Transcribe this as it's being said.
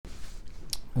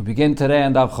We begin today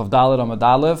in Daf Chav Daled Amud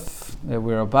Aleph.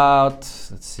 We're about,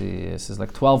 let's see, this is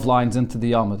like 12 lines into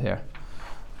the Yamud here,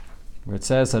 where it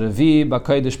says Haravi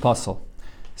B'Kodesh Pasal.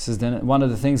 This is one of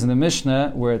the things in the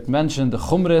Mishnah where it mentioned the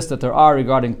chumris that there are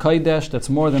regarding Kodesh that's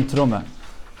more than Trumah.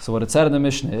 So what it said in the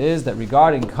Mishnah is that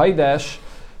regarding Kodesh,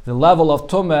 the level of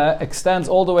Tumah extends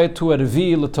all the way to a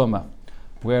Revi L'Tumah.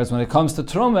 Whereas when it comes to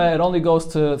Trumah, it only goes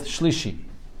to Shlishi.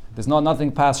 There's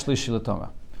nothing past Shlishi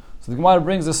L'Tumah. So the Gemara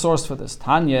brings a source for this.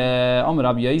 Tanya, Omer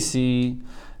Rabbi Yosi.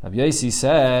 Rabbi Yosi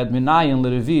said, Minayin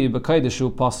l'Revi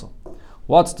b'Kodesh pasal.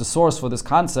 What's the source for this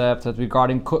concept that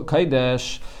regarding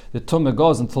Kodesh, the Tumah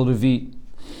goes until Revi?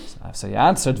 So he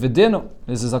answered, V'dinu.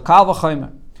 This is a Kal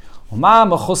V'chaymer. Uma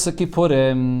Mechusa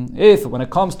Kippurim. If, when it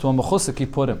comes to a Mechusa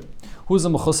Kippurim, who's a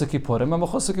Mechusa Kippurim? A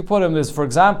Mechusa Kippurim is, for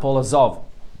example, a Zov.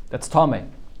 That's Tomei.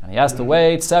 And he has to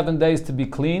wait 7 days to be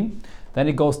clean. Then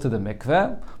he goes to the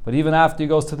mikveh. But even after he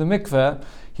goes to the mikveh,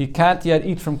 he can't yet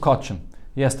eat from kachim.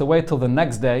 He has to wait till the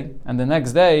next day. And the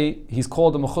next day, he's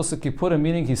called a Mechusa Kippurim,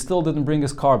 meaning he still didn't bring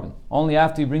his carbon. Only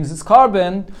after he brings his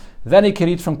carbon, then he can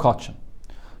eat from kachim.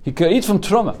 He could eat from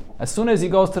truma. As soon as he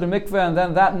goes to the mikveh, and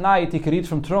then that night, he could eat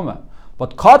from truma.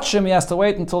 But kachim, he has to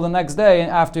wait until the next day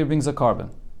after he brings a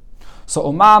carbon. So,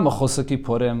 Uma Mechusa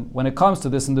Kippurim, when it comes to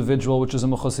this individual, which is a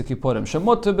Mechusa Kippurim,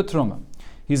 Shemutu b'truma.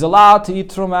 He's allowed to eat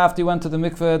truma after he went to the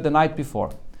mikveh the night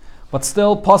before. But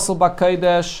still, Pasal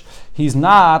B'Kodesh, he's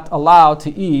not allowed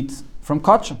to eat from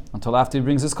kachim until after he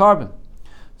brings his carbon.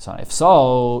 So if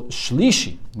so,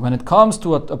 Shlishi, when it comes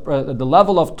to the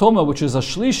level of Tumah, which is a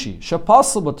Shlishi,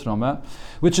 Shepasal B'Trumah,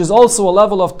 which is also a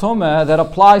level of Tumah that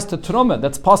applies to Trumah,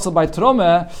 that's Pasal by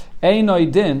Trumah,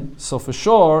 Einoi Din, so for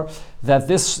sure, that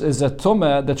this is a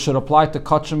Tumah that should apply to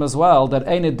kachim as well, that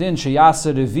Einoi Din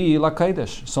Sheyaser Revi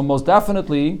LaKodesh. So most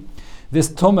definitely, this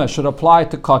Tumah should apply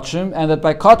to kachim, and that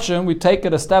by kachim we take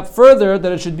it a step further,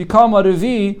 that it should become a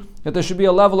Revi, that there should be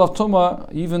a level of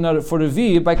Tumah even for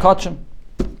Revi by kachim.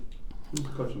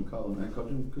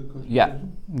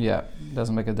 Yeah,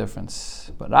 doesn't make a difference.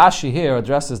 But Rashi here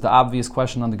addresses the obvious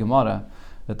question on the Gemara,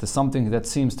 that there's something that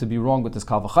seems to be wrong with this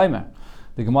Kal V'chaymer.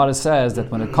 The Gemara says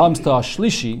that when it comes to a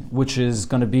Shlishi, which is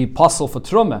going to be Pasal for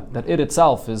Trumah, that it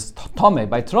itself is Tomei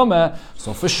by Trumah,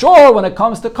 so for sure when it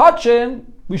comes to Kachim,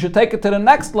 we should take it to the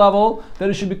next level, that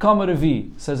it should become a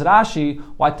Revi. Says Rashi,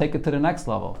 why take it to the next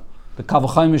level? The Kal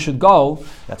V'chaymer should go,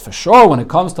 that for sure when it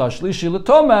comes to a Shlishi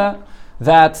L'Tumah,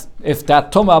 that if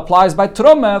that Tumah applies by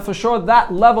Trumah, for sure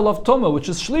that level of Tumah, which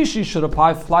is Shlishi, should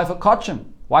apply for Kachim.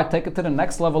 Why take it to the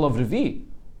next level of Revi?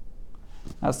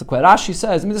 That's the question. Rashi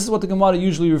says, this is what the Gemara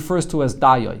usually refers to as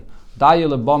Dayai. Dayai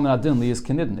lebam adin li is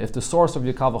kinidin. If the source of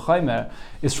your Kal V'chaymer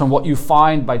is from what you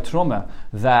find by Trumah,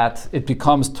 that it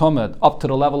becomes Tumah up to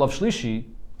the level of Shlishi,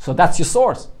 so that's your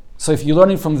source. So if you're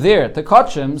learning from there to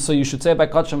Kachim, so you should say by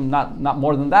Kachim not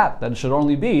more than that it should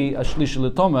only be a Shlishi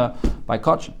l'Tumah by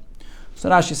Kachim. So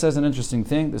Rashi says an interesting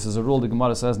thing. This is a rule the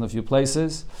Gemara says in a few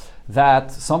places, that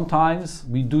sometimes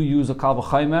we do use a Kal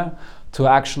V'chaymer to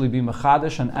actually be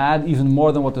mechadish and add even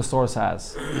more than what the source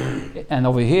has. And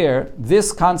over here,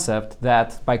 this concept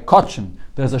that by kachim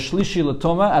there's a shlishi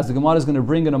l'tumah, as the Gemara is going to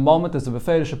bring in a moment, there's a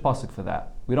beferish pasuk for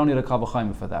that. We don't need a Kal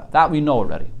V'chaymer for that. That we know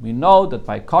already. We know that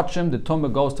by kachim the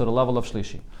tumah goes to the level of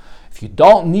shlishi. If you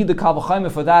don't need the Kal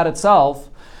V'chaymer for that itself,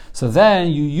 so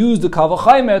then you use the Kal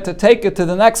V'chaymer to take it to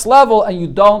the next level, and you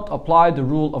don't apply the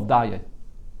rule of dayah.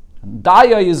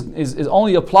 Dayah is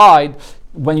only applied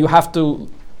when you have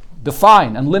to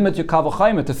define and limit your Kal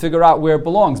V'chaymer to figure out where it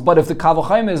belongs. But if the Kal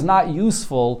V'chaymer is not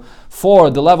useful for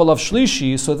the level of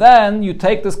Shlishi, so then you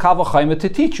take this Kal V'chaymer to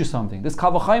teach you something. This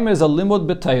Kal V'chaymer is a limud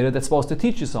b'teira that's supposed to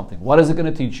teach you something. What is it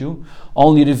going to teach you?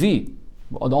 Only Revi.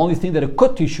 The only thing that it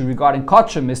could teach you regarding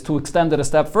Kachim is to extend it a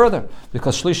step further,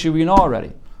 because Shlishi we know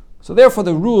already. So therefore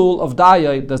the rule of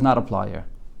Dayah does not apply here.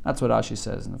 That's what Rashi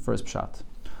says in the first pshat.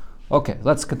 Okay,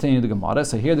 let's continue the Gemara.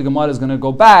 So here the Gemara is going to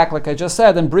go back, like I just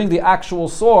said, and bring the actual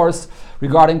source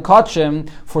regarding Kachim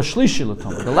for Shlishi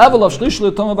L'Tumah. The level of Shlishi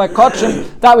L'Tumah by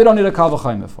Kachim, that we don't need a Kal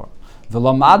V'chaymer for.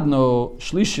 V'lamadnu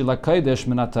Shlishi L'Kodesh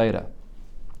min HaTorah.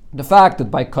 The fact that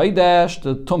by Kodesh,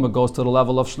 the Tumah goes to the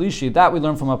level of Shlishi, that we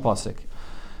learn from a pasuk.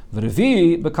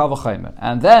 V'Revi b'Kal V'chaymer.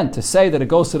 And then to say that it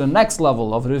goes to the next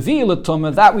level of Revi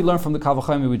L'Tumah, that we learn from the Kal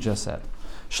V'chaymer we just said.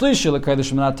 Shlishi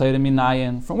l'Kodesh min HaTorah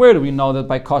minayin. From where do we know that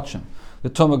by kachim the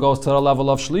tumah goes to the level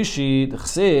of shlishi? The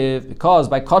chsiv, because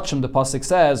by kachim the pasuk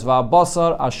says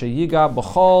va'basar asheyiga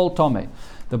b'chol tomei.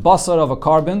 The basar of a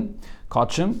carbon,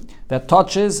 kachim, that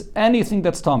touches anything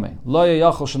that's tomei, lo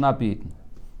yachol should not be eaten.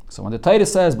 So when the Torah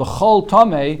says b'chol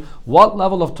tomei, what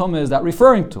level of tomei is that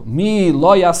referring to? Mi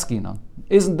lo yaskinan.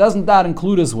 Doesn't that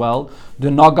include as well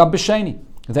the naga b'sheni?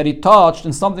 that he touched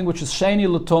in something which is sheni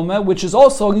l'tumah, which is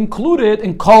also included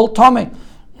in kol tameh.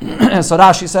 So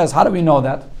Rashi says, how do we know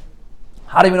that?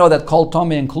 How do we know that kol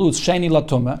tameh includes sheni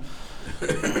l'tumah?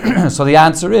 So the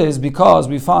answer is because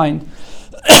we find,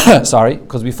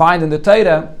 because we find in the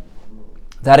Torah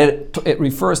that it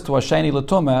refers to a sheni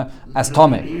l'tumah as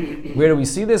tameh. Where do we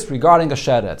see this? Regarding a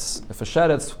sheretz. If a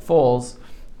sheretz falls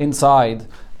inside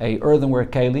a earthenware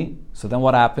keli, so then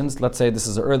what happens? Let's say this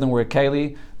is an earthenware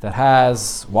keli that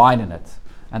has wine in it,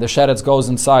 and the sheretz goes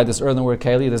inside this earthenware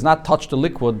keli. It does not touch the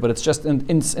liquid, but it's just in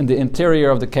the interior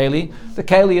of the keli. The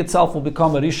keli itself will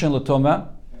become a rishon l'tumah.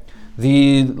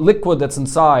 The liquid that's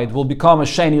inside will become a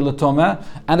sheni l'tumah,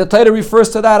 and the Torah refers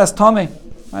to that as tameh.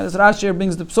 Right, as Rashi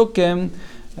brings the psukim,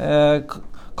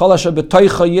 kol asher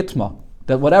b'toicha yitma,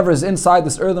 that whatever is inside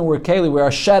this earthenware keli, where a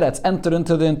sheretz entered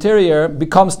into the interior,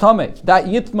 becomes tameh. That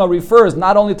yitma refers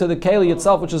not only to the keli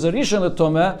itself, which is a rishon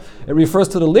l'tumah, it refers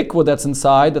to the liquid that's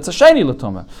inside, that's a sheni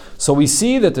l'tumah. So we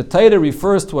see that the Torah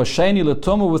refers to a sheni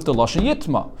l'tumah with the lashon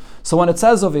yitma. So when it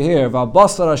says over here,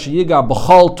 v'abasar Chagigah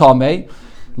b'chol tameh,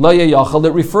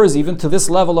 it refers even to this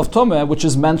level of tumah, which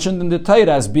is mentioned in the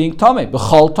Torah as being tameh,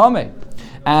 b'chol tameh.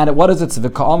 And what is it? The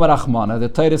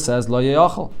Torah says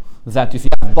that if you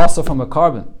have basa from a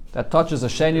carbon that touches a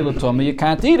sheni l'tumah, you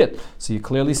can't eat it. So you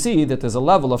clearly see that there's a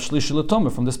level of shlishi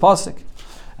l'tumah from this pasuk.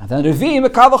 And then revi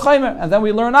mekavachaymer, and then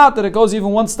we learn out that it goes even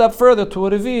one step further to a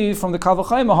revi from the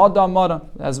kavachaymer hadam mara,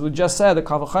 as we just said, the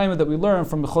kavachaymer that we learn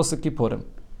from the Mechusek Kippurim.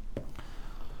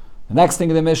 The next thing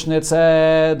in the Mishnah it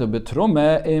said,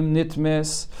 "Betrumah im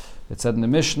nitmis." It said in the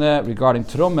Mishnah regarding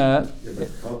trumah. Yeah,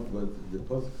 but the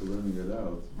pasuk learning it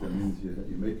out, that means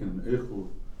you're making an eichel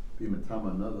be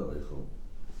metam another eichel.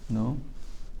 No.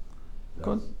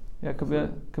 Good. Yeah, could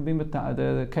be metam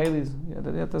the kelis. Yeah,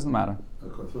 that doesn't matter. I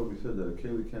thought we said that a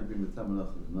keli can't be metam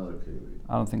another keli.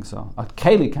 I don't think so. A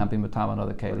keli can't be metam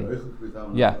another keli.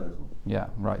 Yeah,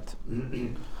 right.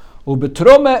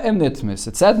 Ubetrumah im nitmis.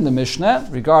 It said in the Mishnah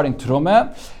regarding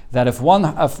trumah that if one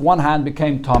hand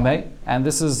became tameh, and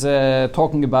this is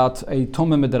talking about a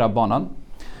tumah midrabanan.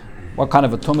 What kind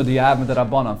of a tumah do you have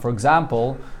midrabanan? For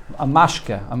example, a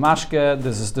mashke.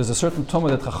 There's a certain tumah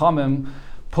that Chachamim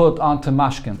put onto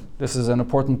mashkin. This is an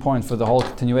important point for the whole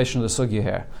continuation of the sugya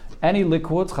here. Any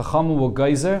liquid, Chachamim will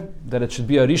geyser that it should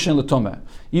be a rishon l'tumah,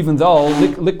 even though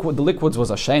the liquids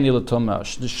was a sheni l'tumah,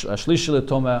 a shlishi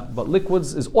l'tumah, but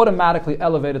liquids is automatically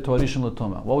elevated to a rishon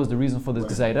l'tumah. What was the reason for this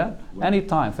gzeira? Any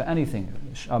time for anything,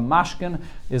 a mashkin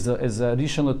is a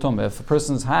rishon l'tumah. If a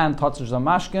person's hand touches a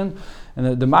mashkin,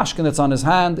 and the mashkin that's on his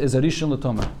hand is a rishon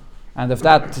l'tumah, and if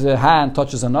that hand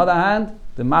touches another hand,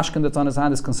 the mashkin that's on his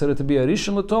hand is considered to be a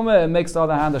rishon l'tumah. It makes the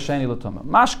other hand a sheni l'tumah.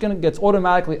 Mashkin gets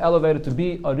automatically elevated to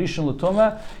be a rishon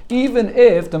l'tumah, even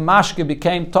if the mashkin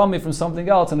became tummy from something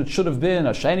else, and it should have been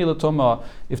a sheni l'tumah.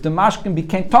 If the mashkin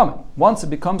became tummy, once it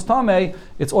becomes tummy,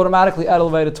 it's automatically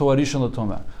elevated to a rishon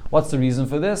l'tumah. What's the reason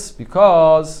for this?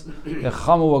 Because the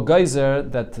chamu geyser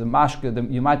that the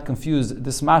mashke, you might confuse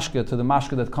this mashke to the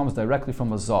mashke that comes directly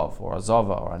from a zav or a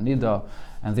zava or a nida,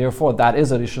 and therefore that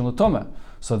is a rishon l'tumah.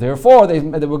 So therefore they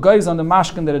were guys on the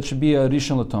mashkin that it should be a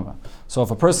rishon l'tumah. So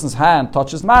if a person's hand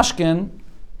touches mashkin,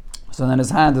 so then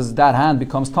that hand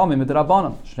becomes tamei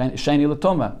midrabanan, sheni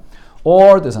l'tumah.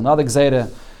 Or there's another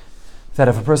gzeira that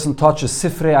if a person touches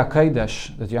sifrei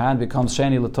HaKodesh, that your hand becomes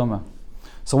sheni l'tumah.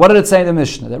 So what did it say in the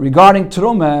Mishnah? That regarding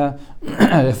trumah,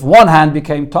 if one hand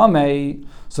became tamei,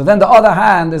 so then the other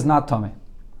hand is not tamei.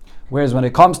 Whereas when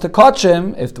it comes to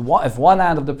kachim, if one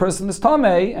hand of the person is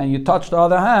tamei and you touch the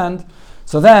other hand,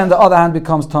 so then the other hand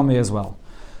becomes tamei as well.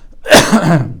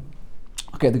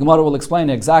 Okay, the Gemara will explain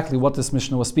exactly what this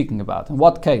Mishnah was speaking about. In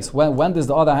what case? When does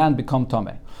the other hand become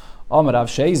tamei? Rav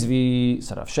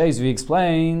Shezvi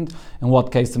explained in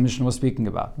what case the Mishnah was speaking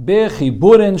about.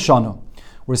 Bechiburin shanu.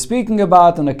 We're speaking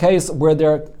about in a case where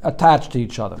they're attached to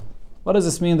each other. What does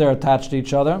this mean they're attached to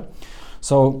each other?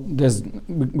 So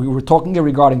we were talking here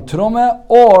regarding trumah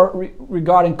or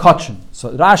regarding kachim. So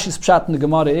Rashi's pshat in the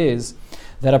Gemara is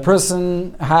that a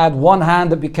person had one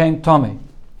hand that became tamei,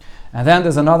 and then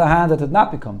there's another hand that did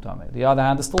not become tamei. The other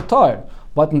hand is still tired,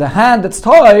 but in the hand that's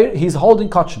tired, he's holding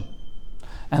kachim.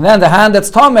 And then the hand that's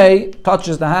tamei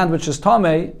touches the hand which is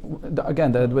tamei,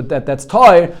 again that's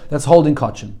tired, that's holding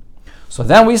kachim. So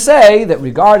then we say that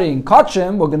regarding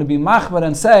kachim, we're going to be machmer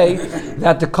and say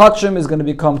that the kachim is going to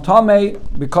become tamei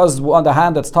because on the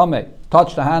hand that's tamei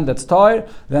touch the hand that's tired,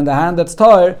 then the hand that's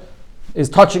tired is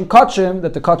touching kachim,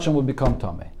 that the kachim will become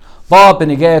tamei. But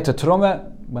b'negei to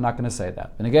trumah, we're not going to say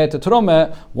that. B'negei to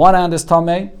trumah, one hand is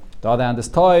tamei, the other hand is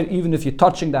tired. Even if you're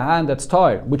touching the hand that's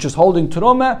tired, which is holding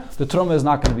trumah, the trumah is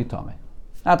not going to be tamei.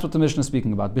 That's what the Mishnah is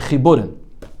speaking about. B'chiburin.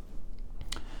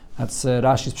 That's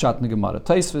Rashi's pshat in the Gemara.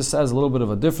 Tosfos says a little bit of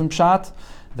a different pshat,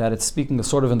 that it's speaking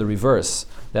sort of in the reverse,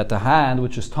 that the hand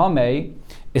which is tamei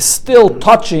is still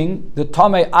touching the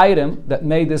tamei item that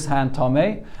made this hand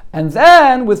tamei, and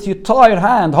then with your tired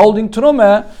hand holding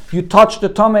truma, you touch the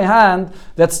tamei hand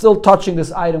that's still touching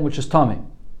this item which is tamei.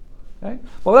 Okay?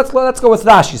 Well, let's go with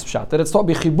Rashi's pshat, that it's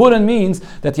bichiburin means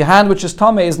that your hand which is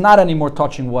tamei is not anymore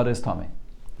touching what is tamei,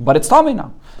 but it's tamei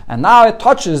now, and now it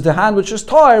touches the hand which is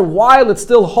tired while it's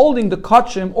still holding the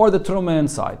kachim or the truma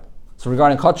inside. So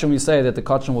regarding kachim, we say that the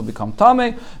kachim will become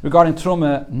tamei. Regarding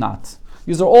truma, not.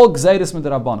 These are all gzeiros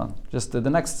midrabanan. Just the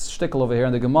next shtickle over here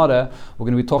in the Gemara, we're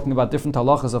going to be talking about different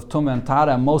halachas of tumah and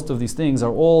tara, and most of these things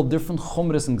are all different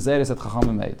chumras and gzeiros that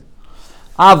Chachamim made.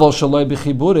 Avol shaloi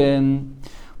b'chiburin.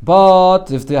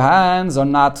 But if the hands are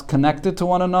not connected to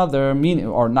one another, meaning,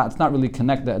 or not, it's not really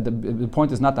connected. The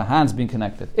point is not the hands being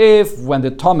connected. If when the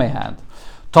tamei hand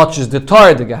touches the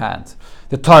tardige hand,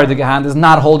 the tardige hand is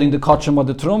not holding the kachim or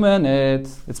the truma in it,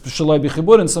 it's b'shaloi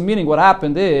b'chiburin. So meaning what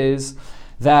happened is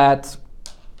that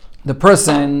the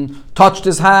person touched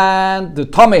his hand, the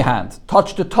tamei hand,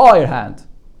 touched the tar hand,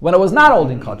 when it was not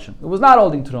holding kachim, it was not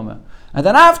holding truma. And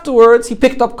then afterwards he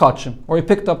picked up kachim, or he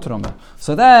picked up truma.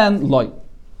 So then,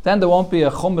 then there won't be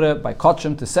a chumrah by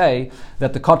kachim to say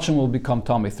that the kachim will become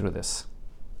tamei through this.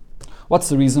 What's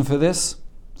the reason for this?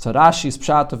 So Rashi's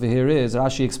pshat over here is,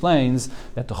 Rashi explains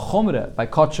that the chumrah by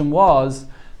kachim was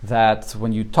that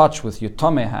when you touch with your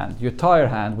tamei hand, your tire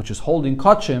hand, which is holding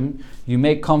kachim, you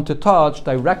may come to touch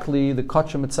directly the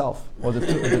kachim itself, or the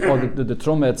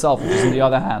truma itself, which is in the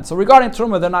other hand. So regarding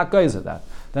truma, they're not geyser that.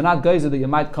 They're not geyser that you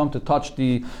might come to touch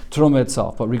the truma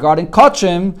itself. But regarding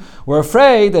kachim, we're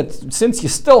afraid that since you're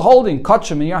still holding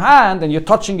kachim in your hand and you're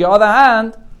touching your other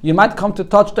hand, you might come to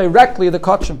touch directly the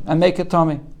kachim and make it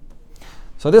tamei.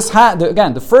 So this hand,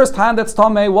 again, the first hand that's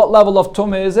tamei, what level of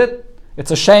tumah is it?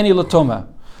 It's a sheni l'tumah.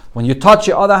 When you touch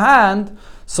your other hand,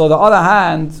 so the other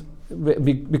hand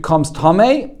becomes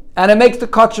tamei, and it makes the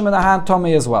kachim in the hand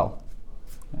tamei as well.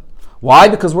 Why?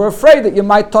 Because we're afraid that you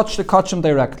might touch the kachim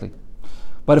directly.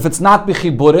 But if it's not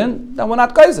bichiburin, then we're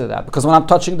not geyser that, because when I'm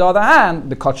touching the other hand,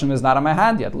 the kachim is not in my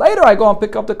hand yet. Later I go and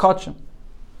pick up the kachim.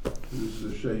 This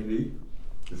is a sheni.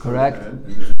 Correct. And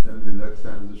the next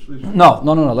hand is a shlishi. No.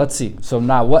 Let's see. So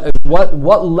now,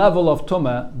 what level of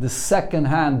tumah the second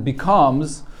hand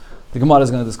becomes? The Gemara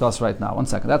is going to discuss right now. 1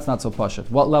 second. That's not so pashut.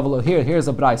 What level of here's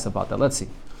a brayse about that. Let's see.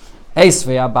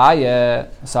 Eisvei Abaye.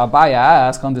 So Abaye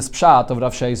asks on this pshat of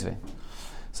Rav Sheizvei.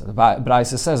 So the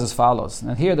brayse says as follows.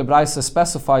 And here the brayse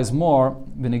specifies more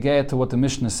b'negei to what the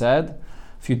Mishnah said.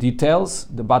 A few details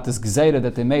about this gzeira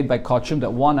that they made by kachim,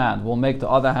 that one hand will make the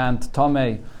other hand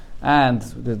tamei, and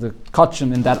the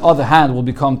kachim in that other hand will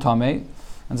become tamei. And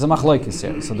there's a machlokes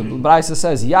here. So the brayse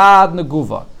says yad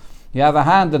neguva. You have a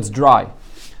hand that's dry.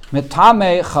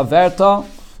 Metame chaverta,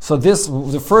 so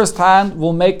the first hand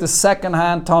will make the second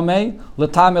hand tamei,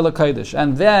 letame lekodesh,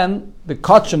 and then the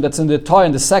kachim that's in the toy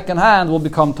in the second hand will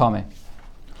become tamei.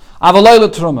 Avaloi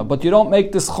letruma, but you don't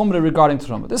make this chumrah regarding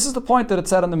truma. This is the point that it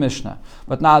said in the Mishnah.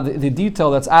 But now the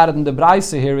detail that's added in the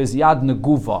brayse here is yad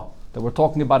neguva, that we're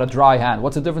talking about a dry hand.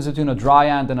 What's the difference between a dry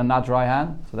hand and a not dry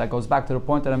hand? So that goes back to the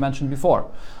point that I mentioned before.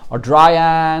 A dry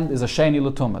hand is a sheni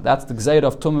l'tumah. That's the gzeira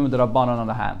of tumah midrabanan on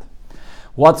the hand.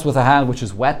 What's with a hand which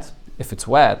is wet? If it's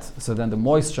wet, so then the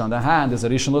moisture on the hand is a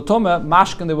rishon l'tumah.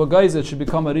 Mashkin the wagayz, it should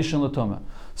become a rishon l'tumah.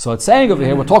 So it's saying over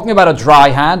here, we're talking about a dry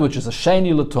hand, which is a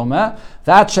sheni l'tumah.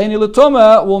 That sheni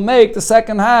l'tumah will make the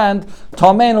second hand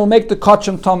tamei, and will make the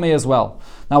kachim tamei as well.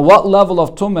 Now, what level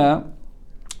of tumah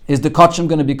is the kachim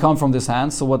going to become from this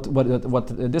hand? So what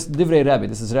this divrei Rebbe,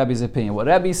 this is Rebbe's opinion. What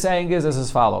Rebbe is saying is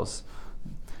as follows.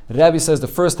 Rebbe says the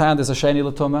first hand is a sheni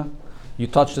l'tumah. You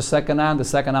touch the second hand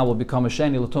will become a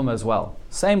sheni l'tumah as well.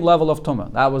 Same level of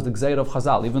tumah. That was the gzeira of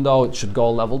Chazal. Even though it should go a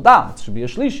level down, it should be a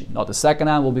shlishi. No, the second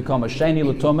hand will become a sheni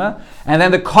l'tumah, and then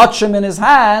the kachim in his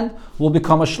hand will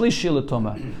become a shlishi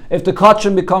l'tumah. If the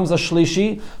kachim becomes a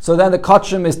shlishi, so then the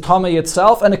kachim is tamei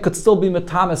itself, and it could still be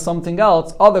metame something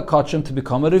else, other kachim, to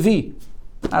become a revi.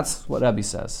 That's what Rabbi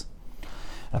says.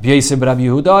 Rabbi Yosef bar Rabbi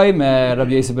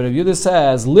Yehuda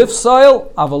says, "Lift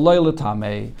soil avaloi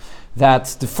l'tamei."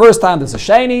 That the first hand is a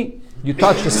sheni, you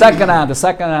touch the second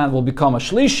hand will become a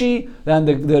shlishi, then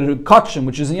the kachim,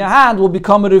 which is in your hand, will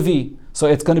become a revi. So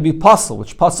it's going to be pasul,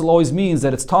 which pasul always means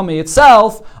that it's tamei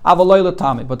itself, avaloi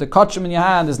l'tamei. But the kachim in your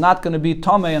hand is not going to be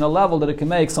tamei in a level that it can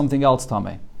make something else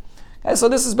tamei. Okay, so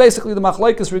this is basically the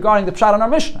machlokes regarding the pshat in our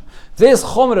Mishnah. This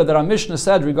chumrah that our Mishnah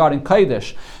said regarding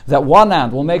kodesh, that one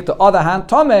hand will make the other hand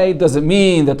tamei, does it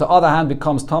mean that the other hand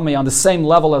becomes tamei on the same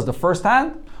level as the first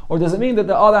hand? Or does it mean that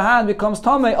the other hand becomes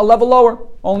tamei a level lower,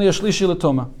 only a shlishi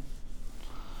l'tumah?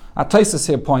 Taisus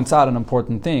here points out an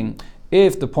important thing.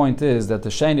 If the point is that the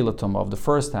sheni l'tumah of the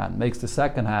first hand makes the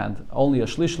second hand only a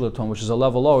shlish l'tumah, which is a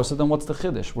level lower, so then what's the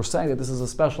chiddush? We're saying that this is a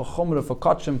special chumrah for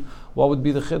kachim. What would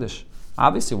be the chiddush?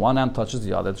 Obviously, one hand touches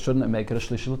the other. Shouldn't it make it a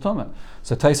shlish l'tumah?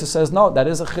 So Taisus says no, that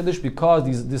is a chiddush because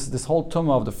this whole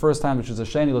tumah of the first hand, which is a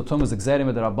sheni l'tumah, is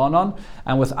exerim d'Rabbanan,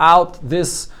 and without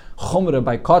this chumrah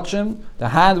by kachim, the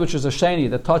hand which is a sheni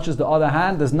that touches the other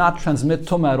hand does not transmit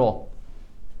tumah at all.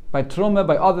 By truma,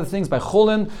 by other things, by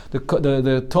chulin, the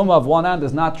tumah of one hand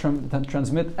does not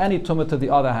transmit any tumah to the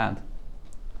other hand.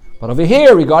 But over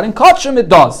here, regarding kachim, it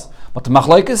does. But the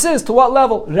machlokes is, to what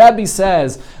level? Rabbi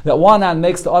says that one hand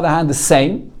makes the other hand the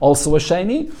same, also a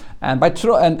sheni, and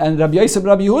Rabbi Yosef,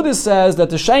 Rabbi Yehuda says that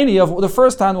the sheni of the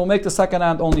first hand will make the second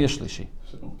hand only a shlishi.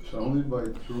 So only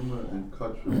by truma and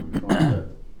kachim we find that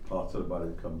parts of the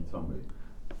body come tummy.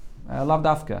 Lav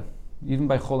dafka. Even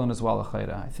by chulin as well,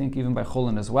 I think even by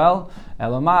chulin as well.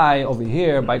 Elamai, over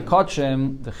here, by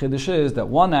kachim, the chiddush is that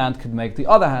one hand could make the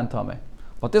other hand tameh.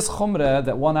 But this chumrah,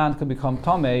 that one hand could become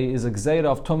tameh, is a gzeira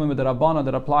of tumah midrabbanan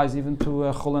that applies even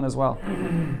to chulin as well.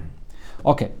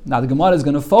 Okay, now the Gemara is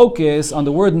going to focus on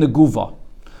the word neguva.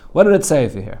 What did it say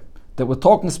over here? That we're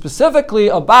talking specifically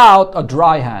about a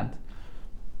dry hand.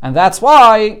 And that's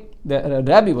why the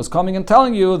Rebbe was coming and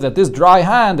telling you that this dry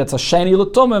hand, that's a sheni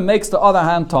l'tumah, makes the other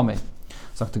hand tameh.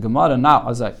 So the Gemara now,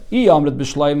 if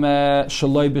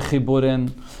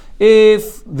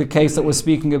the case that we're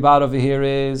speaking about over here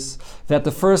is that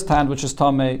the first hand, which is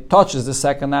tameh, touches the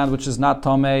second hand, which is not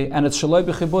tameh, and it's shaloi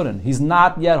b'chiburin, he's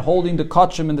not yet holding the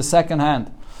kachim in the second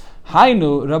hand.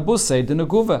 Hainu rabusei de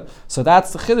neguva. So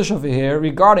that's the chiddush over here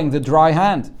regarding the dry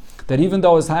hand. That even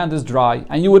though his hand is dry,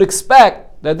 and you would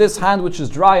expect that this hand which is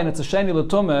dry and it's a sheni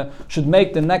l'tumah should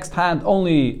make the next hand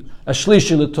only a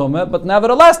shlishi l'tumah, but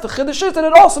nevertheless the chiddush is that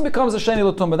it also becomes a sheni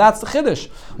l'tumah. That's the chiddush.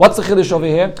 What's the chiddush over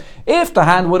here? If the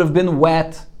hand would have been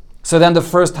wet, so then the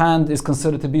first hand is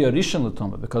considered to be a rishon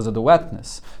l'tumah because of the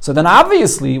wetness. So then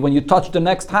obviously when you touch the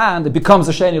next hand, it becomes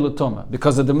a sheni l'tumah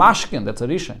because of the mashkin, that's a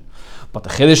rishon. But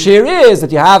the chiddush here is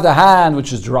that you have the hand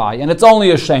which is dry and it's only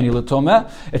a sheni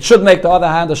l'tumah. It should make the other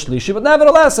hand a shlishi, but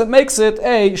nevertheless it makes it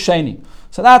a sheni.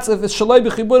 So that's, if it's shaloi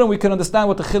b'chiburin, we can understand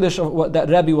what the chiddush of what that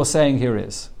Rebbe was saying here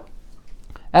is.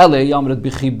 Ele yamret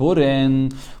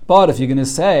b'chiburin. But if you're going to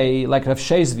say, like Rav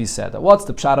Shezvi said, that what's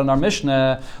the pshat in our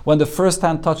Mishnah? When the first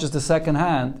hand touches the second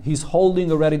hand, he's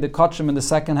holding already the kachim in the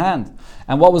second hand.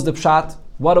 And what was the pshat?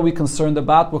 What are we concerned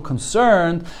about? We're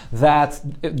concerned that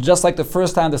just like the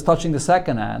first hand is touching the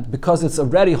second hand, because it's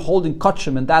already holding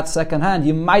kachim in that second hand,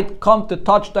 you might come to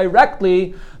touch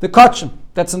directly the kachim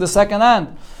that's in the second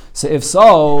hand. So if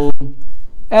so,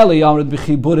 that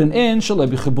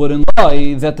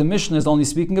the Mishnah is only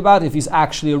speaking about if he's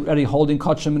actually already holding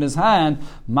kachim in his hand.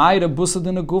 What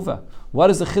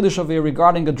is the chiddush over here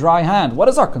regarding a dry hand? What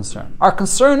is our concern? Our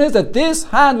concern is that this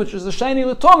hand, which is the sheni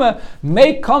l'tumah,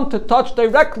 may come to touch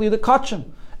directly the kachim,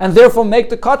 and therefore make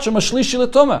the kachim a shlishi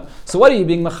l'tumah. So what are you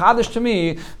being mechadish to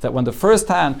me? That when the first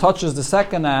hand touches the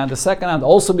second hand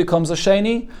also becomes a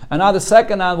sheni, and now the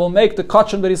second hand will make the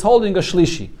kachim that he's holding a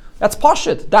shlishi. That's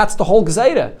pashit. That's the whole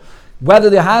gzeira. Whether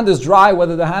the hand is dry,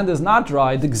 whether the hand is not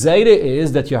dry, the gzeira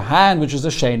is that your hand, which is a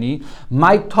sheni,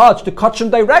 might touch the kachim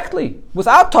directly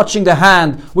without touching the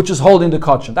hand which is holding the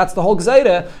kachim. That's the whole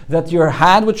gzeira, that your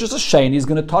hand, which is a sheni, is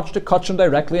going to touch the kachim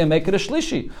directly and make it a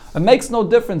shlishi. It makes no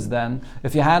difference then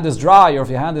if your hand is dry or if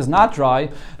your hand is not dry.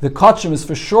 The kachim is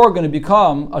for sure going to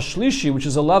become a shlishi, which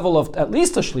is a level of at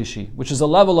least a shlishi, which is a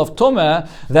level of tumah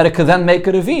that it could then make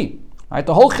it a v. Right?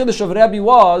 The whole chiddush of Rebbe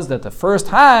was that the first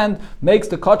hand makes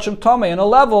the kachim tameh in a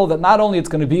level that not only it's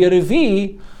going to be a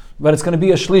revi, but it's going to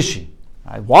be a shlishi.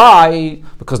 Right? Why?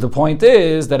 Because the point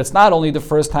is that it's not only the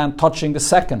first hand touching the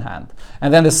second hand,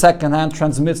 and then the second hand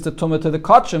transmits the tumah to the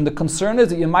kachim. The concern is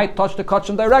that you might touch the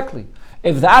kachim directly.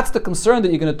 If that's the concern, that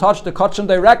you're going to touch the kachim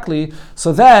directly,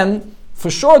 so then for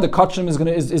sure the kachim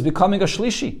is becoming a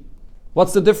shlishi.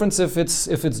 What's the difference if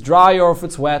it's dry or if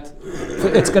it's wet?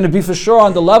 It's going to be for sure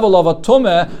on the level of a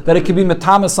tumah that it could be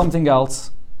metama something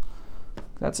else.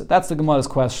 That's it. That's the Gemara's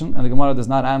question, and the Gemara does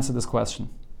not answer this question.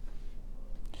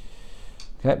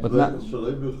 Okay, but not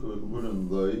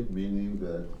meaning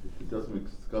that if it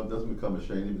doesn't become a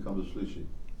sheni, it becomes a shlishi.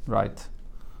 Right.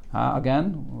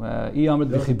 Again,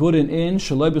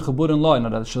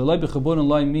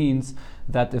 means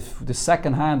that if the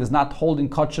second hand is not holding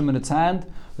kachim in its hand,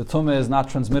 the tumah is not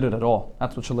transmitted at all.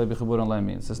 That's what shaloi b'chiburin loy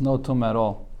means. There's no tumah at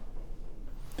all.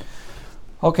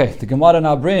 Okay, the Gemara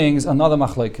now brings another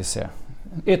machlokes here.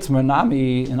 Itmer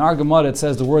nami. In our Gemara it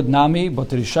says the word nami, but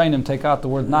the Rishonim take out the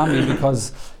word nami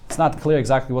because it's not clear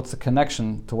exactly what's the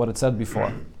connection to what it said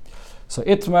before. So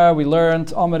Itmar, we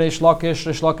learned, Omer Reish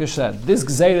Lakish said, this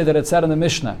Gzeira that it said in the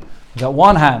Mishnah, that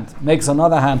one hand makes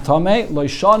another hand Tomei, Lo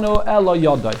Yishanu Elo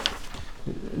Yodai.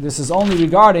 This is only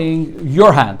regarding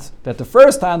your hand, that the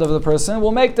first hand of the person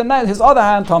will make his other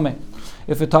hand Tomei,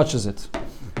 if it touches it.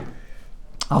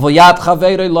 But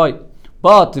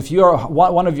if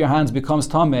one of your hands becomes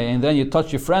Tomei, and then you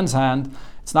touch your friend's hand,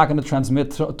 it's not going to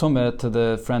transmit Tumah to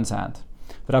the friend's hand.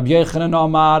 But Rabbi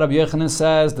Yochanan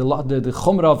says the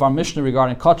chumrah of our Mishnah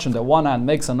regarding kachim, that one hand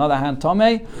makes another hand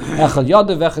Tomei, echad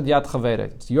yadav echad yad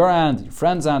chaverei. It's your hand, your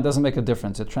friend's hand, doesn't make a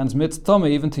difference. It transmits Tomei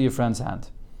even to your friend's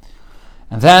hand.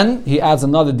 And then he adds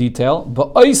another detail,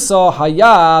 ba'oisa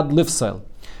hayad lifsel,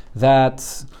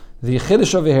 that the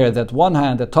chiddush over here, that one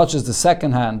hand that touches the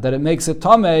second hand, that it makes it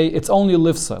tamei, it's only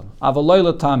lifsel, avaloy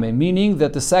l'tamei, meaning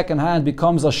that the second hand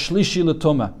becomes a shlishi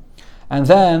l'tumah, and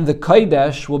then the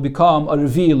kodesh will become a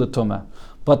revi l'tumah,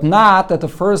 but not that the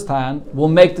first hand will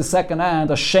make the second hand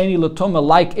a sheni l'tumah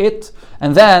like it,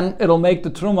 and then it'll make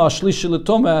the truma a shlishi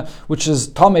l'tumah, which is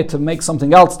tamei to make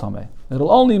something else tamei.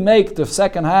 It'll only make the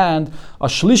second hand a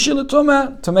shlishi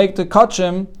l'tumah to make the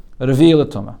kachim a revi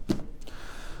l'tumah.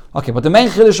 Okay, but the main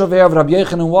chiddush over here of Rabbi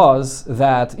Yochanan was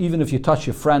that even if you touch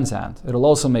your friend's hand, it'll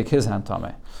also make his hand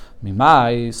tamei.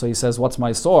 Mimai, so he says, what's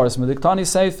my source? Mediktani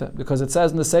Seifa, because it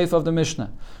says in the Seifa of the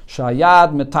Mishnah,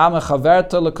 Shayad metame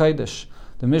chaverta l'kodesh.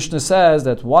 The Mishnah says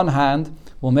that one hand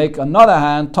will make another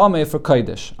hand tamei for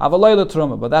kodesh. Avalei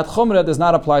l'truma, but that chumrah does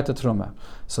not apply to truma.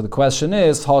 So the question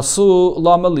is, Hasu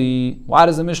lamali. Why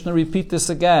does the Mishnah repeat this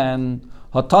again?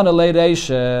 Hatana le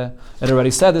reisha. It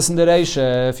already said this in the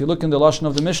reisha. If you look in the lashon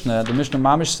of the Mishnah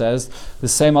Mamish says the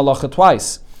same halacha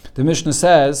twice. The Mishnah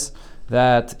says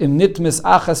that im nitmis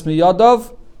achas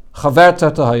miyadav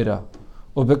chaverta tahira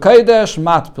ubekodesh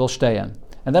mat pil shteyan.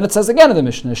 And then it says again in the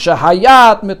Mishnah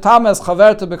shehayat mitames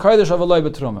chaverta bekodesh avaloi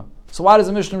betruma. So why does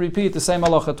the Mishnah repeat the same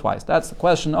halacha twice? That's the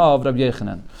question of Rabbi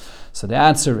Yochanan. So the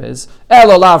answer is, it's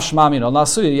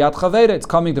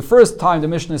coming the first time the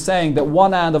Mishnah is saying that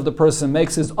one hand of the person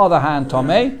makes his other hand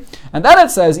tamei, and then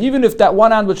it says even if that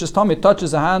one hand which is tamei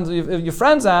touches the hand of your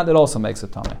friend's hand, it also makes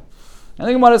it tamei. And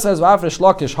the Gemara says, Rish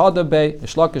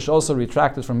Lakish also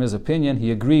retracted from his opinion.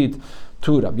 He agreed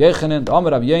to Rabbi Yochanan,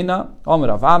 Omer Rabbi Yena, Omer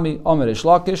Rav Ami, Omer Rish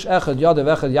Lakish, Echad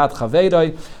Yadav Echad Yad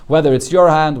Chaveiroi, whether it's your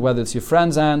hand, whether it's your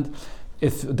friend's hand,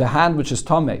 if the hand which is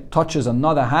tamei touches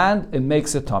another hand, it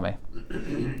makes it tamei.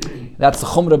 That's the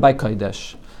chumrah by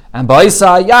kodesh. And by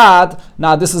Yad,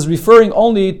 now this is referring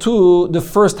only to the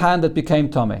first hand that became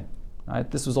tamei. Right?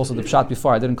 This was also the pshat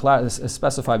before. I didn't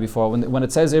specify before. When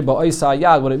it says here ba'oisa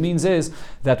yad, what it means is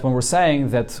that when we're saying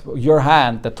that your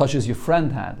hand that touches your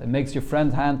friend's hand, it makes your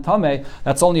friend's hand tamei,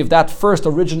 that's only if that first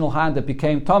original hand that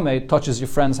became tamei touches your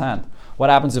friend's hand. What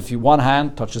happens if one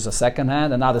hand touches a second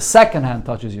hand, and now the second hand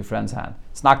touches your friend's hand?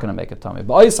 It's not going to make it tamei.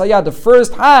 But the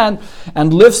first hand,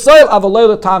 and lifsoil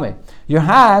avalei tamei. Your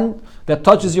hand that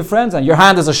touches your friend's hand, your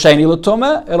hand is a sheni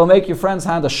l'tumah, it'll make your friend's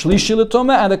hand a shlishi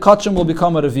l'tumah, and the kachim will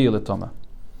become a revi l'tumah.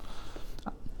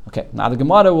 Okay, now the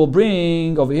Gemara will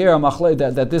bring over here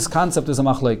that this concept is a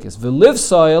machlekes.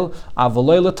 V'lifsoil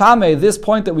avalei tamei. This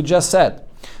point that we just said,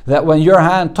 that when your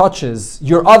hand touches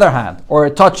your other hand, or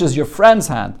it touches your friend's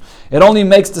hand, it only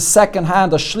makes the second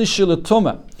hand a shlishi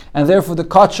l'tumah, and therefore the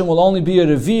kachim will only be a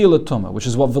revi l'tumah, which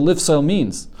is what v'lifsoil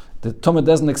means. The tumah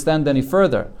doesn't extend any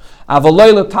further.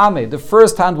 Avaloi l'tamei, the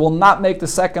first hand will not make the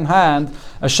second hand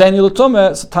a sheni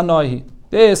l'tumah, so tanoihi.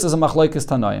 This is a machlokes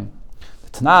tanoim.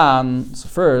 The Tanan, so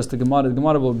first the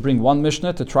Gemara will bring one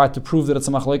Mishnah to try to prove that it's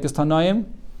a machlokes tanoim,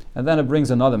 and then it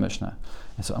brings another Mishnah.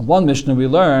 And so in one Mishnah we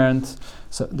learned,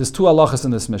 so there's two halachas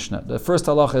in this Mishnah. The first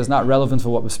halacha is not relevant for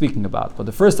what we're speaking about, but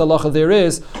the first halacha there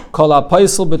is kol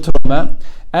ha'paisel b'tumah,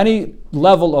 any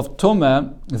level of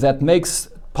tumah that makes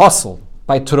pasul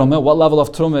by truma. What level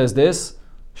of truma is this?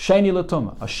 Sheni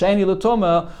l'tumah. A sheni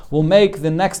l'tumah will make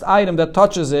the next item that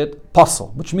touches it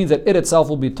pasul, which means that it itself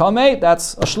will be tamei.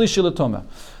 That's a shlishi l'tumah.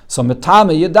 So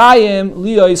metame yedayim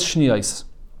liyos shniyos.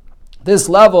 This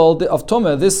level of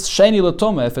tumah, this sheni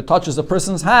l'tumah, if it touches a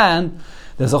person's hand,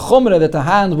 there's a chumrah that the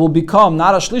hand will become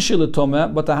not a shlishi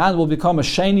l'tumah, but the hand will become a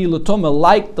sheni l'tumah,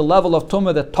 like the level of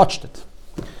tumah that touched it.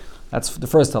 That's the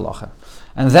first halacha.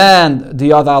 And then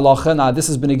the other halacha, now this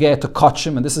has been negayah to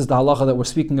kachim, and this is the halacha that we're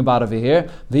speaking about over here.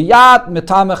 V'yad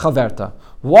metame chaverta.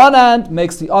 One hand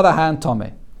makes the other hand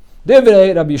tamei.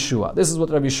 Divrei Rabbi Yeshua. This is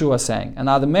what Rabbi Yeshua is saying. And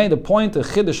now the point, the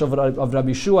chiddush of Rabbi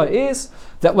Yeshua is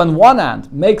that when one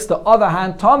hand makes the other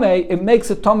hand tamei, it makes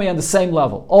it tamei on the same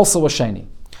level, also a sheni.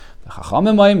 The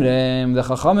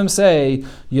Chachamim say,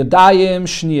 Yadayim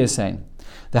shniyasein.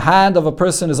 The hand of a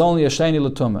person is only a sheni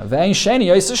l'tumah. Ve'ein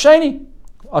sheni, yis a sheni.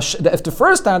 if the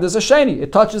first hand is a sheni,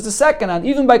 it touches the second hand,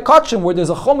 even by kachim, where there's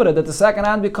a chumrah that the second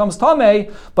hand becomes tamei,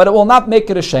 but it will not make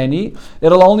it a sheni,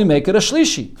 it'll only make it a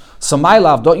shlishi. So my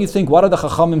love, don't you think, what are the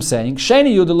chachamim saying?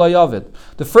 Sheni yud lo yavid.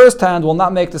 The first hand will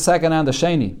not make the second hand a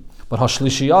sheni, but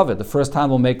hashlishi yavid. The first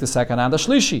hand will make the second hand a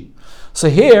shlishi. So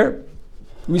here,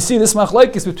 we see this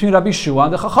machlokes between Rabbi Shua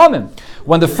and the Chachamim.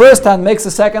 When the first hand makes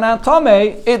the second hand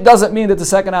tamei, it doesn't mean that the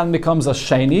second hand becomes a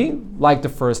sheni, like the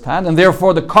first hand, and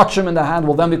therefore the kachim in the hand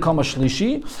will then become a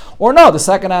shlishi. Or no, the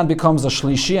second hand becomes a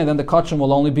shlishi, and then the kachim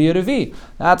will only be a revi.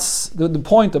 That's the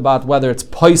point about whether it's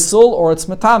paisel or it's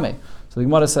metame. So the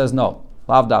Gemara says no.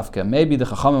 Lav dafka. Maybe the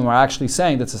Chachamim are actually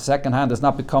saying that the second hand does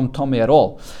not become tamei at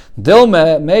all.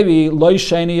 Dilme, maybe loy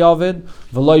sheni yavid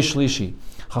v'loy shlishi.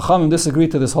 Chachamim disagree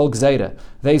to this whole gzeira.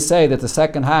 They say that the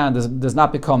second hand does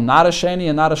not become not a sheni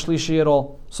and not a shlishi at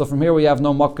all. So from here we have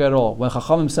no makkah at all. When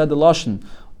Chachamim said the lashon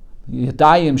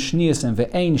yadayim shnius and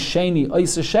ve'ein sheni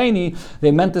oisa sheni,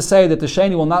 they meant to say that the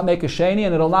sheni will not make a sheni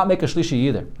and it will not make a shlishi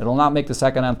either. It will not make the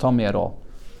second hand tamei at all.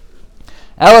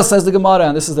 Ella says the Gemara,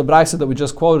 and this is the brayso that we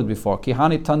just quoted before.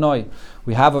 Kihani tanoi.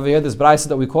 We have over here this brayso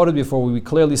that we quoted before, where we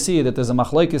clearly see that there's a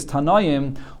machlokes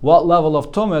tanoim. What level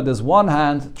of tumah does one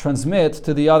hand transmit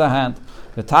to the other hand?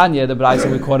 The Tanya, the brayso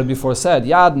we quoted before, said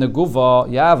Yad neguva.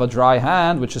 You have a dry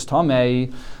hand, which is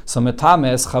tamei. So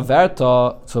metames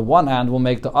chaverta. So one hand will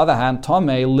make the other hand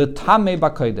tamei litame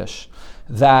bakodesh.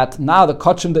 That now the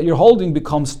kachim that you're holding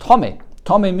becomes tamei.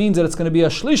 Tamei means that it's going to be a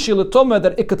shlishi l'tumah,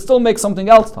 that it could still make something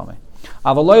else tamei.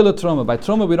 Avaloy l'truma. By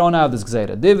truma we don't have this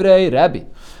gzeira. Divrei Rabbi.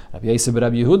 Rabbi Yosef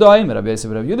Rabbi Yehuda. Rabbi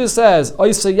Yosef Rabbi Yehuda says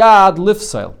oisa yad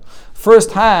lifsail.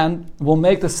 First hand will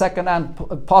make the second hand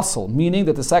puzzle, meaning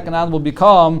that the second hand will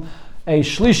become a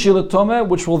shlishi l'tumah,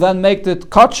 which will then make the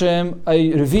kachim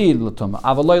a revi l'tumah.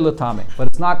 Avaloy l'tame. But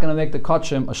it's not going to make the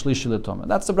kachim a shlishi l'tumah.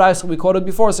 That's the brayso we quoted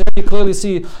before. So you clearly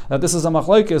see that this is a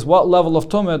machlokes. What level of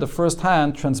tumah the first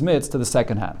hand transmits to the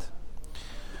second hand.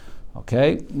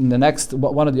 Okay, the next,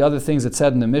 one of the other things it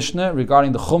said in the Mishnah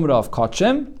regarding the chumrah of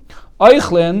kachim,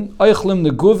 oichlim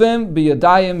neguvim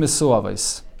biyadayim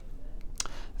misuavis.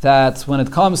 That when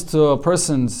it comes to a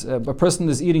person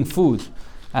is eating food,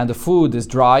 and the food is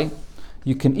dry,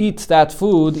 you can eat that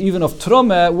food even of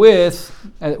truma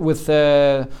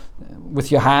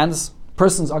with your hands.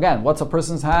 Again, what's a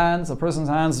person's hands? A person's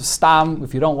hands stam.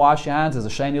 If you don't wash your hands, is a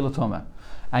sheni l'tumah.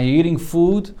 And you're eating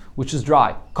food which is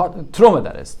dry. Truma,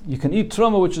 that is. You can eat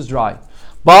truma which is dry.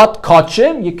 But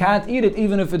kachim, you can't eat it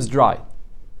even if it's dry.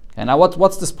 And now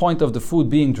what's this point of the food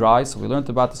being dry? So we learned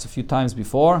about this a few times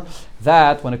before,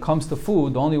 that when it comes to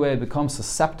food, the only way it becomes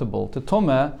susceptible to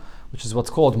tumah, which is what's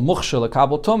called mukhshel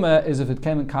kabel tumah, is if it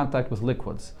came in contact with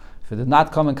liquids. If it did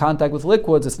not come in contact with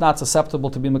liquids, it's not susceptible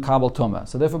to be makabel tumah.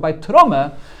 So therefore by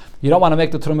truma, you don't want to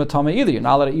make the truma tamei either. You're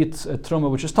not allowed to eat a truma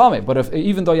which is tamei. But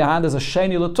even though your hand is a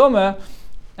sheni l'tumah,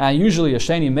 and usually a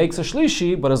sheni makes a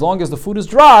shlishi, but as long as the food is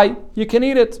dry, you can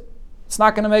eat it. It's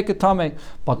not going to make it tamei.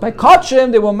 But by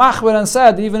kachim, they were machber and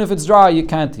said, even if it's dry, you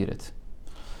can't eat it.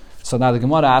 So now the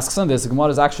Gemara asks on this. The Gemara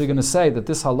is actually going to say that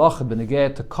this halacha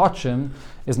b'negeh to kachim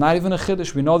is not even a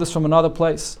chiddush. We know this from another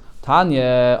place.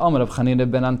 Tanya, Amar Rab Chanina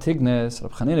ben Antignes.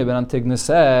 Rab Chanina ben Antignes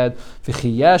said,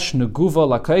 "V'chi yesh neguva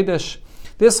l'kodesh."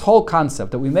 This whole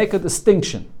concept that we make a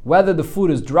distinction, whether the food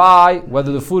is dry,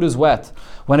 whether the food is wet.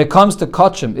 When it comes to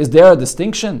kachim, is there a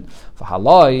distinction?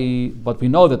 But we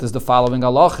know that there's the following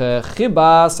halacha,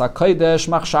 chibas hakodesh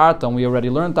machshartam. We already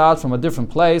learned out from a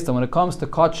different place that when it comes to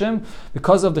kachim,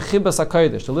 because of the chibas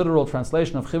hakodesh, the literal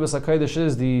translation of chibas hakodesh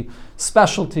is the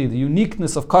specialty, the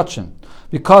uniqueness of kachim.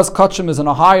 Because kachim is on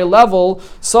a higher level,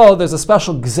 so there's a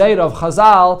special gzeira of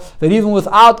chazal that even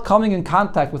without coming in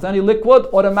contact with any liquid,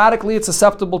 automatically it's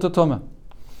susceptible to tumah.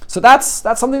 So that's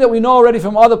something that we know already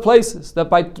from other places, that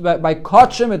by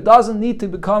kachim it doesn't need to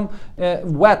become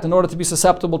wet in order to be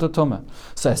susceptible to tumah.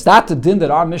 So is that the din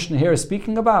that our Mishnah here is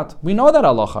speaking about? We know that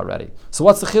halacha already. So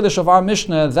what's the chiddush of our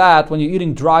Mishnah that when you're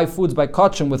eating dry foods by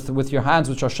kachim with your hands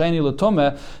which are sheni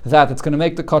l'tumah, that it's going to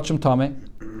make the kachim tamei?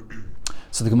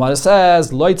 So the Gemara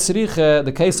says, Loy tzriche,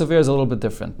 the case over here is a little bit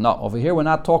different. No, over here we're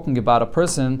not talking about a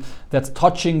person that's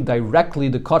touching directly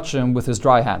the kachim with his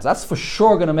dry hands. That's for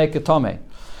sure going to make it tamei,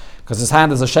 because his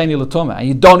hand is a sheni l'tumah, and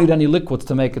you don't need any liquids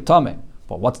to make it tamei.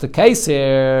 But what's the case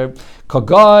here?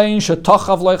 Kagain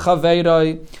shetochav loy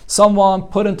chaveiroi. Someone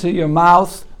put into your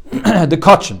mouth the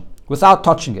kachim without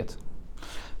touching it.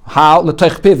 How?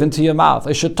 L'teichpiv, into your mouth.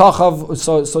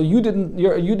 So you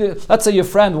did. Let's say your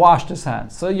friend washed his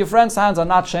hands. So your friend's hands are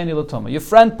not sheni l'tumah. Your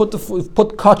friend put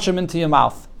kachim into your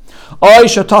mouth. Or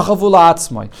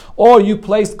you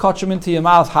placed kachim into your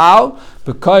mouth. How?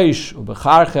 B'koish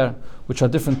u'b'charcher, which are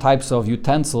different types of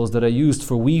utensils that are used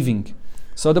for weaving.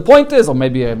 So the point is, or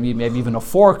maybe even a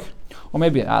fork, or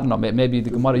maybe, I don't know, maybe the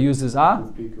Gemara uses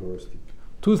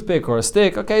toothpick or a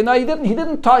stick. Okay, no, he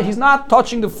didn't he's not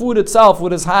touching the food itself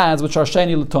with his hands, which are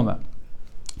sheni l'tumah.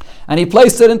 And he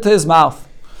placed it into his mouth.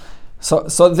 So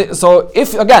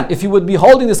if he would be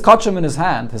holding this kachim in his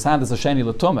hand is a sheni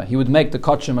l'tumah, he would make the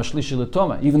kachim a shlishi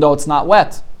l'tumah, even though it's not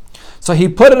wet. So he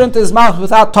put it into his mouth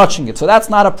without touching it. So that's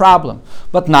not a problem.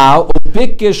 But now,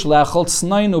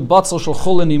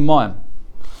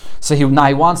 so he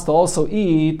wants to also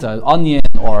eat an onion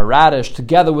or a radish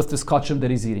together with this kachim that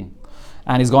he's eating.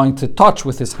 And he's going to touch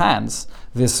with his hands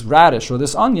this radish or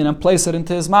this onion and place it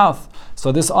into his mouth.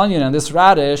 So this onion and this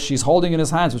radish, he's holding in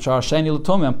his hands, which are sheni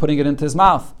l'tumah, and putting it into his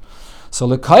mouth. So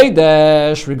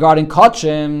l'kaidesh, regarding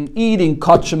kachim, eating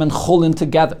kachim and chulin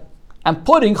together, and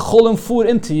putting chulin food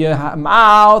into your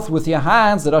mouth with your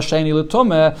hands that are sheni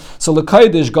l'tumah, so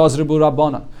l'kaidesh gazribu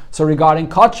rabbanan. So regarding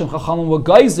kachim, chachamim were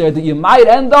geyser that you might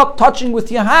end up touching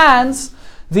with your hands,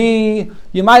 you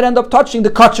might end up touching the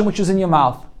kachim which is in your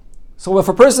mouth. So if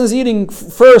a person is eating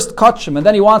first kachim and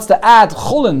then he wants to add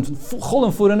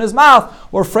chulin food in his mouth,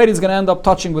 we're afraid he's going to end up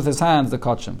touching with his hands the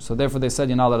kachim. So therefore they said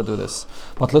you're not allowed to do this.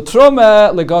 But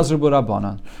l'trumah legazribu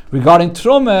rabbanan. Regarding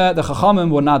trumah, the chachamim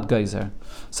were not geyser.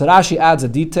 So Rashi adds a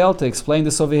detail to explain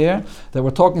this over here, that we're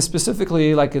talking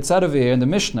specifically, like it said over here in the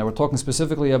Mishnah, we're talking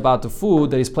specifically about the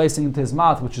food that he's placing into his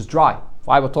mouth, which is dry.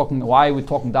 Why are we talking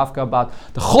dafka about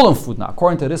the chulin food now?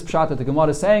 According to this pshat that the Gemara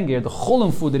is saying here, the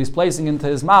chulin food that he's placing into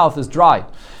his mouth is dry.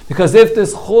 Because if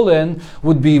this chulin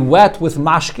would be wet with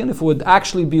mashkin, if it would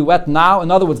actually be wet now,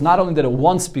 in other words, not only that it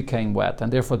once became wet,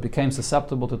 and therefore it became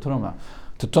susceptible to tumah,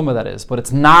 that is, but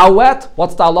it's now wet.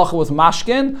 What's the halacha with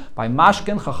mashkin? By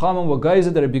mashkin, chachamim were geyser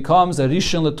that it becomes a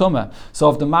rishon l'tumah. So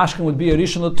if the mashkin would be a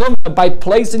rishon l'tumah, by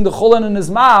placing the chulin in his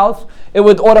mouth, it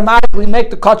would automatically make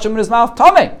the kachim in his mouth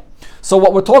tameh. So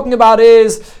what we're talking about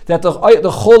is that the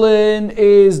chulin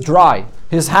is dry.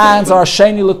 His hands are a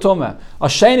sheni l'tumah. A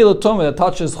sheni l'tumah that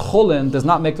touches chulin does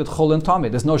not make the chulin tameh.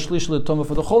 There's no shlish l'tumah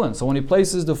for the chulin. So when he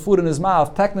places the food in his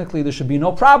mouth, technically there should be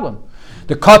no problem.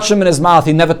 The kachim in his mouth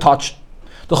he never touched.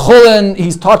 The chulin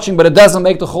he's touching, but it doesn't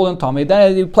make the chulin tameh.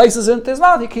 Then he places it into his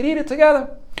mouth, he can eat it together.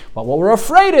 But what we're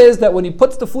afraid is that when he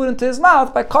puts the food into his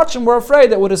mouth, by kachim, we're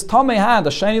afraid that with his tameh hand, the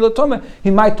sheni l'tumah, he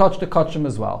might touch the kachim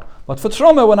as well. But for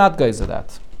trumah, we're not geyser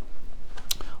that.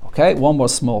 Okay, one more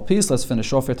small piece. Let's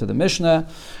finish off here to the Mishnah.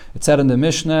 It said in the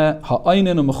Mishnah,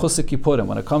 ha'aynin u'mechusik yipurim.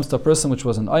 When it comes to a person which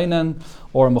was an aynin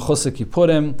or a mechusik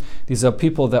yipurim, these are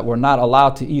people that were not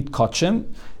allowed to eat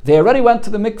kachim. They already went to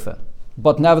the mikveh.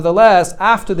 But nevertheless,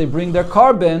 after they bring their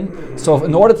carbon, so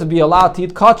in order to be allowed to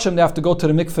eat kachim, they have to go to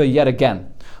the mikveh yet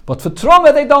again. But for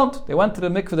trumah, they don't. They went to the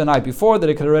mikveh the night before, that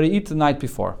they could already eat the night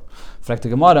before. Fragt the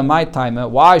Gemara, my time,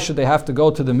 why should they have to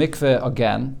go to the mikveh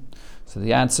again? So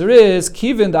the answer is,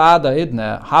 Kivin da'ada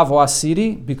idne havo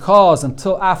asiri, because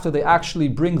until after they actually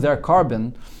bring their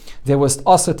carbon, there was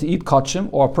also to eat kachim,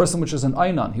 or a person which is an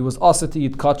aynan, he was also to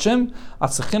eat kachim,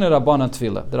 atzachina rabbanan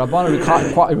tvila. The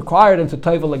rabbanan required him to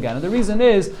tevel again. And the reason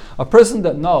is, a person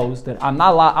that knows that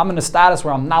I'm in a status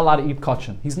where I'm not allowed to eat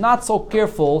kachim, he's not so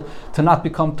careful to not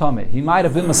become tameh. He might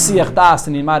have been masiach das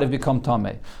and he might have become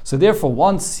tameh. So therefore,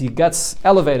 once he gets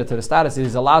elevated to the status that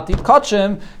he's allowed to eat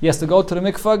kachim, he has to go to the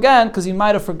mikveh again, because he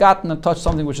might have forgotten and touched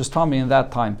something which is tameh in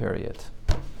that time period.